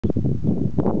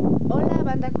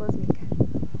banda cósmica,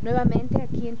 nuevamente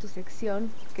aquí en tu sección,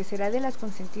 que será de las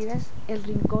consentidas, el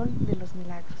Rincón de los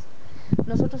Milagros.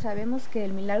 Nosotros sabemos que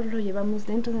el milagro lo llevamos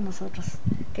dentro de nosotros,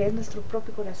 que es nuestro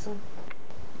propio corazón.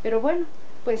 Pero bueno,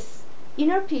 pues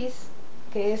Inner Peace,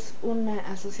 que es una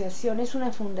asociación, es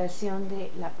una fundación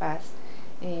de la paz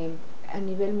a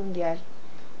nivel mundial,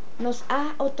 nos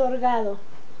ha otorgado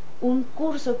un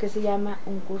curso que se llama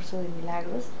un curso de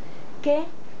milagros, que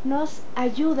nos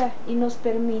ayuda y nos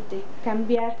permite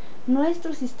cambiar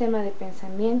nuestro sistema de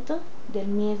pensamiento del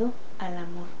miedo al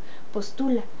amor.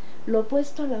 Postula, lo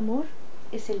opuesto al amor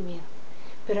es el miedo,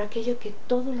 pero aquello que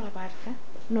todo lo abarca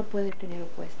no puede tener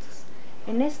opuestos.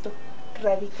 En esto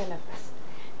radica la paz.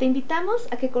 Te invitamos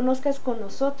a que conozcas con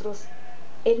nosotros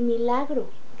el milagro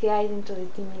que hay dentro de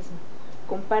ti mismo.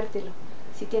 Compártelo.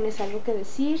 Si tienes algo que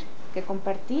decir, que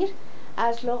compartir,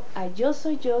 hazlo a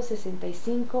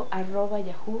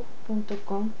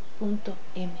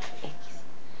yosoyyo65@yahoo.com.mx.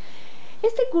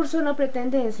 Este curso no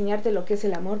pretende enseñarte lo que es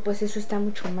el amor, pues eso está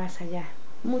mucho más allá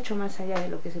de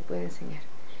lo que se puede enseñar.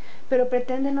 Pero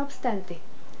pretende, no obstante,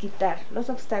 quitar los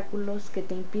obstáculos que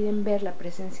te impiden ver la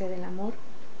presencia del amor,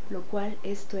 lo cual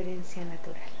es tu herencia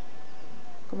natural.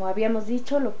 Como habíamos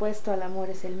dicho, lo opuesto al amor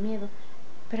es el miedo,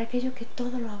 pero aquello que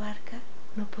todo lo abarca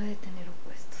no puede tener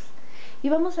opuestos. Y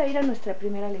vamos a ir a nuestra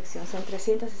primera lección. Son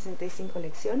 365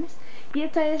 lecciones y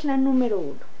esta es la número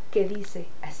 1, que dice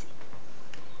así: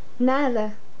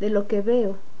 nada de lo que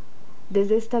veo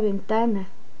desde esta ventana,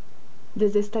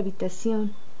 desde esta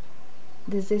habitación,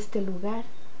 desde este lugar,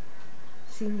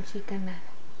 significa nada.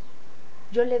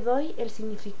 Yo le doy el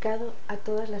significado a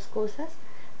todas las cosas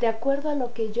de acuerdo a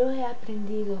lo que yo he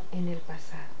aprendido en el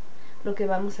pasado. Lo que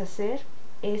vamos a hacer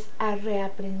es a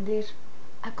reaprender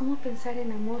a cómo pensar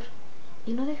en amor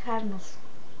y no dejarnos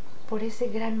por ese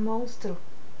gran monstruo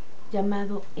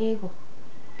llamado ego,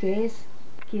 que es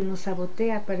quien nos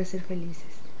sabotea para ser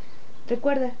felices.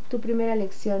 Recuerda tu primera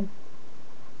lección: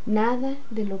 nada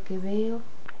de lo que veo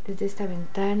desde esta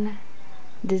ventana,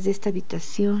 desde esta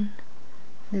habitación,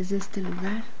 desde este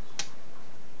lugar,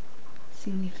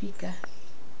 significa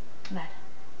nada.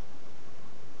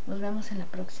 Nos vemos en la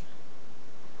próxima.